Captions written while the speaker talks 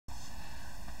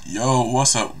Yo,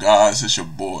 what's up, guys? It's your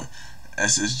boy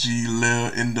SSG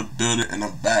Lil in the building, and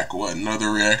I'm back with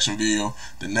another reaction video.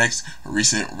 The next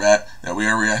recent rap that we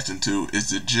are reacting to is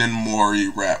the Jin Mori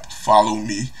rap "Follow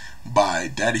Me" by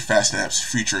Daddyphatsnaps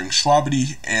featuring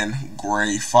Shwabadi and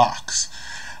Gray Fox.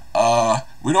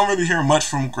 We don't really hear much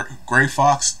from Gray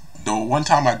Fox. The one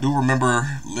time I do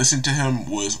remember listening to him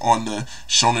was on the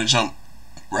Shonen Jump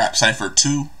Rap Cypher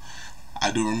 2.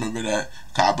 I do remember that.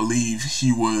 I believe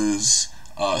he was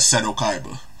Seto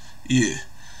Kaiba. Yeah,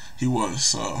 he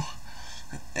was.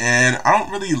 And I don't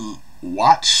really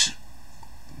watch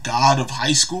God of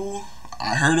High School.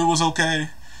 I heard it was okay.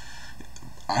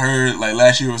 I heard like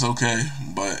last year was okay,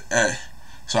 but hey,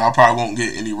 so I probably won't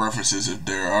get any references if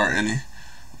there are any.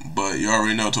 But you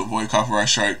already know, to avoid copyright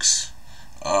strikes,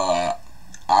 I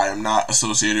am not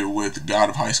associated with God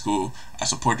of High School. I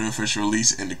support the official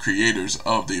release and the creators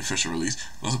of the official release.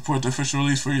 Let's support the official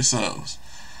release for yourselves.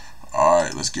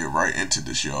 Alright, let's get right into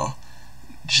this, y'all.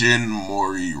 Jin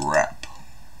Mori rap.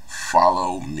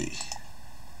 Follow me.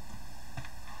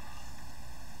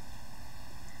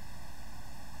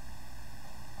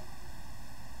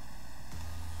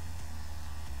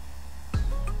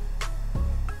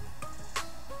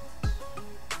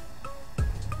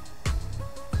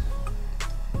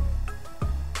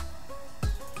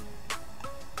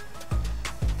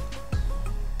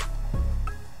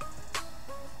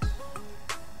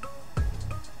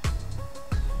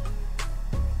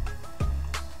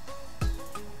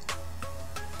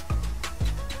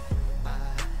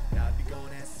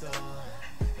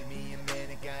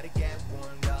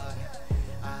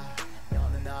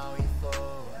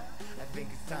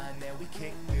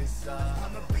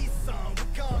 I'm a beast song,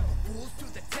 we're gone. Fools through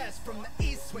the test from the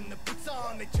east when the boots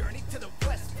on. They journey to the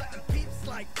west, flattening peeps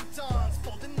like batons,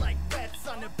 folding like bets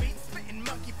on the beat, spitting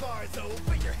monkey bars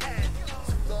over your head.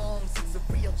 Too long since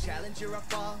a real challenger I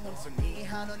fall. So ni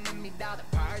hanonimida,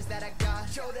 the powers that I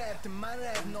got. Your left to my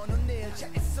left, no nil,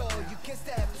 check it so you can't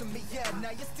step to me yet.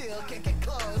 Now you still can't get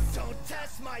close. Don't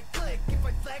test my click if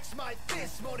I flex my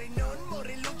fist. Mori non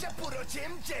mori lucha puro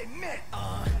Jim J Mitt.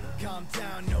 Calm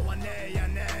down, no one A.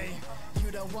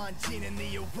 You don't want Gene in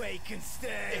the awakened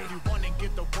stay. If you wanna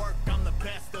get the work, I'm the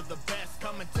best of the best.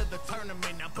 Coming to the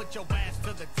tournament, now put your ass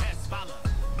to the test. Follow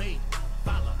me,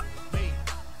 follow me,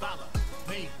 follow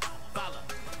me, follow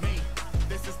me.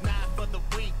 This is not for the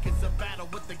weak, it's a battle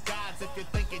with the gods. If you're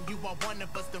thinking you are one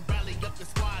of us, then rally up the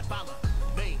squad. Follow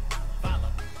me, follow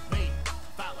me,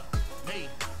 follow me,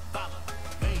 follow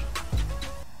me.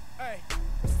 Hey,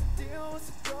 what's the deal? What's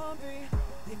it gonna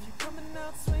be? If you coming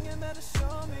out swinging, better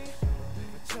show me.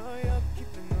 Joy up,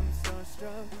 keeping them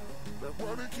starstruck. But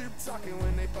wanna keep talking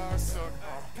when they bar suck.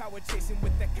 Power chasing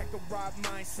with that Kakarot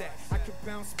mindset. I can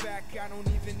bounce back, I don't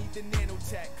even need the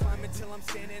nanotech. Climb until I'm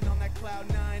standing on that cloud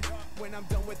 9. When I'm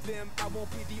done with them, I won't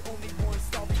be the only one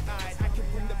starry-eyed. I can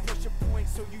bring the pressure point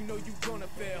so you know you gonna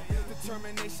fail.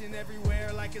 Determination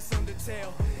everywhere like it's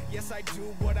Undertale. Yes, I do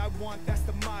what I want, that's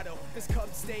the motto. This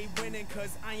cup stay winning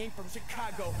cause I ain't from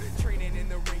Chicago. Training in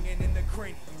the ring and in the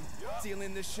cranium.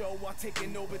 Stealing the show while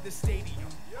taking over the stadium.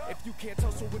 If you can't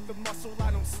tussle with the muscle,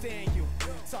 I don't stand you.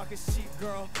 Talk is cheap,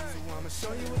 girl, so I'ma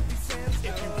show you what these hands do.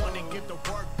 If you wanna get the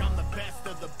work, I'm the best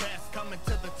of the best. Coming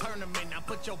to the tournament, now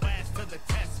put your ass to the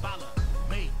test. Follow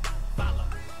me, follow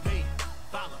me,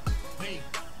 follow me,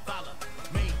 follow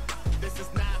me. This is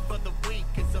not for the weak,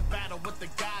 it's a battle with the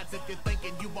gods. If you're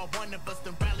thinking you are one of us,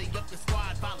 then rally up the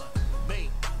squad. Follow me,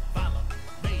 follow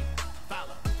me,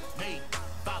 follow me,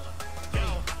 follow me.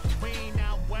 We ain't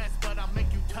out west, but I'll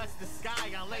make you touch the sky.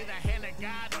 I'll lay the hand of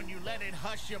God on you, let it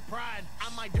hush your pride. I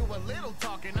might do a little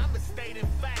talking, I'm stating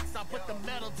facts. I'll put the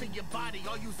metal to your body,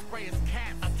 all you spray is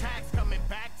cats. Attacks coming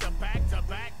back to back to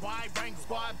back. Why rank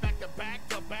squad back to back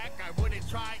to back? I wouldn't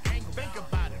try and think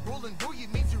about it. Ruling through you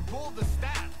means you rule the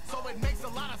staff. So it makes a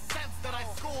lot of sense that I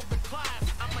schooled the class.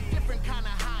 I'm a different kind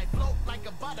of high, float like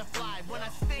a butterfly. When I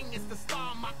sting, it's the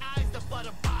star in my eyes, the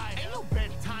butterfly. Ain't no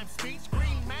bedtime speech,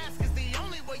 green mask is the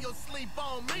only way you'll sleep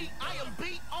on me. I am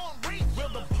beat on reach. Will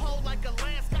the pole like a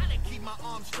lance, gotta keep my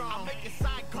arms strong. I make it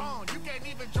side gone, you can't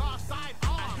even draw a side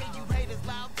arm. I hear you haters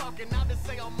loud talking, now to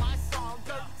say on my song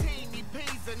 13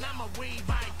 EPs and I'm a weave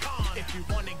icon. If you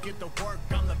wanna get the work,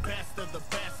 I'm the best of the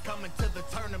best. Coming to the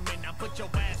tournament, now put your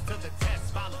ass to the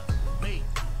test. Follow me,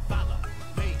 follow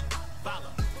me,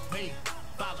 follow me,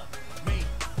 follow me.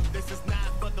 This is not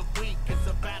for the weak, it's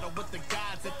a battle with the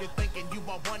gods. If you're thinking you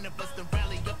are one of us, then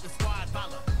rally up the squad.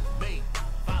 Follow me,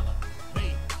 follow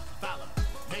me, follow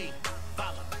me,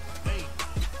 follow me.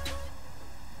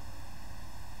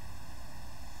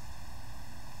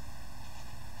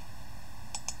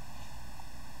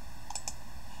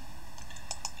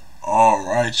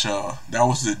 Alright, y'all. That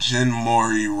was the Jin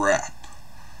Mori rap.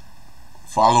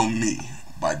 Follow Me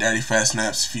by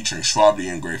Daddyphatsnaps featuring Shwabadi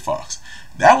and Gray Fox.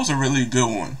 That was a really good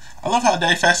one. I love how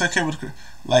Daddyphatsnaps came with,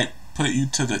 like, put you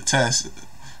to the test.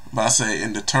 By say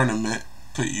in the tournament,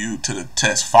 put you to the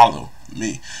test. Follow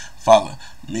me, follow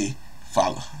me,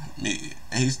 follow me.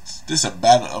 And he's this a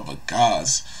battle of a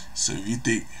gods. So if you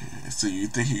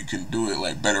think you can do it,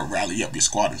 like, better rally up your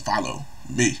squad and follow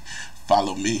me.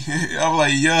 Follow me. I'm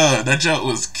like, yeah, that joke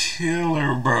was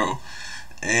killer, bro.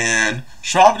 And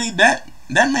Shwabadi, that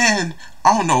man,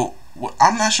 I don't know,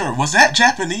 I'm not sure, was that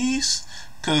Japanese?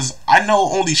 Cause I know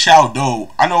only Xiao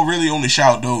Do. I know really only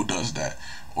Xiao Do does that.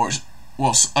 Or,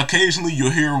 well, occasionally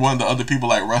you'll hear one of the other people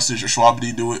like Rustage or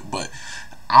Shwabadi do it, but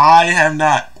I have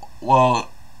not.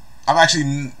 Well, I've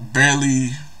actually barely.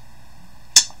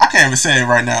 I can't even say it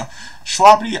right now.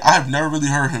 Shwabadi, I have never really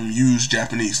heard him use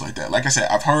Japanese like that. Like I said,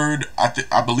 I've heard,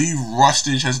 I believe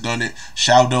Rustage has done it.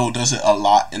 Xiao Do does it a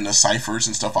lot in the ciphers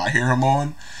and stuff I hear him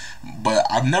on. But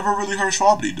I've never really heard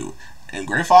Shwabadi do it. And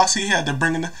Gray Fox, he had to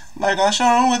bring in the, like, I'll show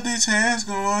him what these hands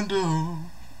gonna do.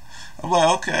 I'm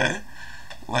like, okay.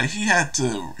 Like, he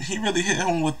really hit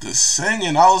him with the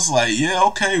singing. I was like, yeah,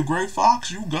 okay, Gray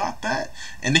Fox, you got that.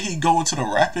 And then he go into the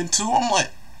rapping too. I'm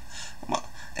like,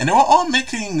 and they were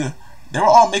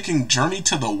all making Journey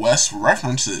to the West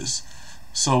references.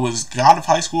 So is God of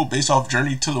High School based off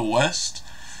Journey to the West?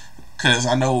 Because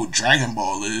I know Dragon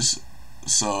Ball is.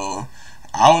 So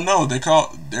I don't know.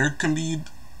 There can be,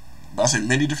 I say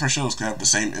many different shows can have the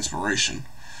same inspiration.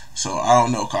 So I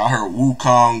don't know. Cause I heard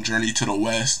Wukong, Journey to the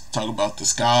West, talk about the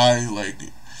sky, like,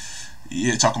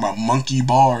 yeah, talking about monkey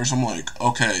bars. I'm like,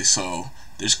 okay, so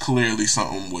there's clearly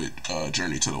something with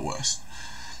Journey to the West.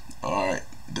 Alright,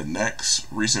 the next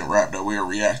recent rap that we are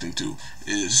reacting to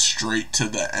is Straight to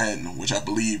the End, which I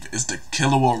believe is the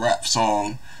Killable rap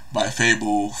song by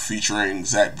Fable featuring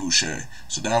Zach Boucher.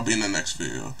 So that'll be in the next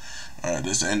video. Alright,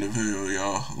 that's the end of the video,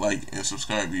 y'all. Like and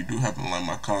subscribe if you do happen to like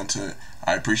my content.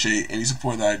 I appreciate any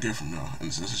support that I get from y'all. And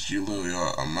this is SSG Lil,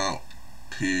 y'all. I'm out.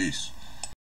 Peace.